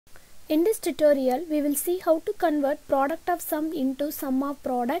In this tutorial, we will see how to convert product of sum into sum of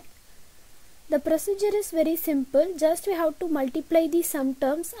product. The procedure is very simple. Just we have to multiply the sum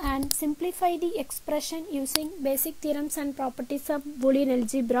terms and simplify the expression using basic theorems and properties of Boolean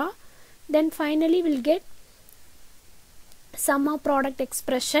algebra. Then finally we'll get sum of product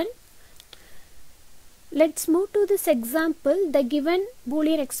expression. Let's move to this example. The given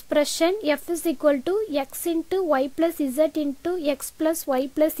Boolean expression f is equal to x into y plus z into x plus y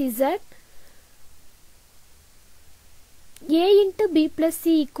plus z. A into b plus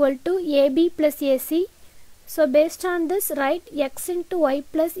c equal to ab plus ac. So based on this, write x into y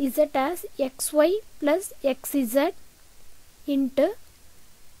plus z as xy plus xz into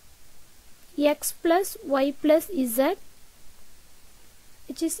x plus y plus z,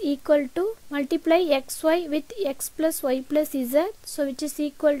 which is equal to multiply xy with x plus y plus z, so which is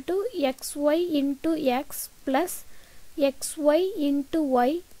equal to xy into x plus xy into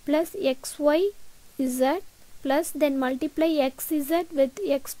y plus xy z, plus then multiply xz with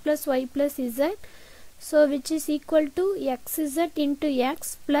x plus y plus z, so which is equal to xz into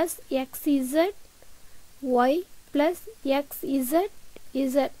x plus xz y plus xz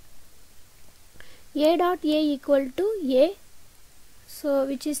z. A dot a equal to a, so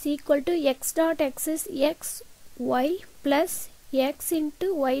which is equal to x dot x is x y plus x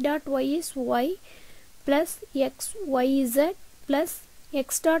into y dot y is y plus x y z plus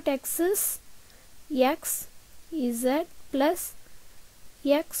x dot x is x z plus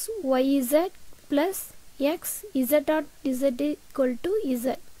x y z plus x z dot z equal to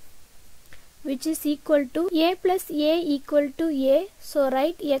z, which is equal to a plus a equal to a. So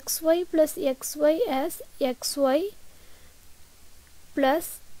write xy plus xy as xy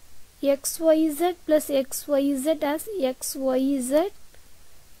plus xyz plus xyz as xyz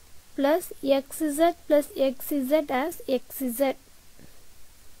plus xz plus xz as xz.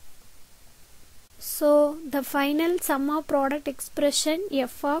 So the final sum of product expression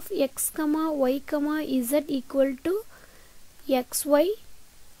f of x comma y comma z equal to xy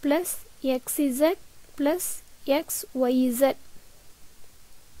plus xz plus xyz.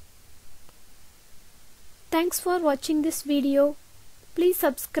 Thanks for watching this video. Please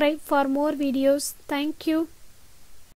subscribe for more videos. Thank you.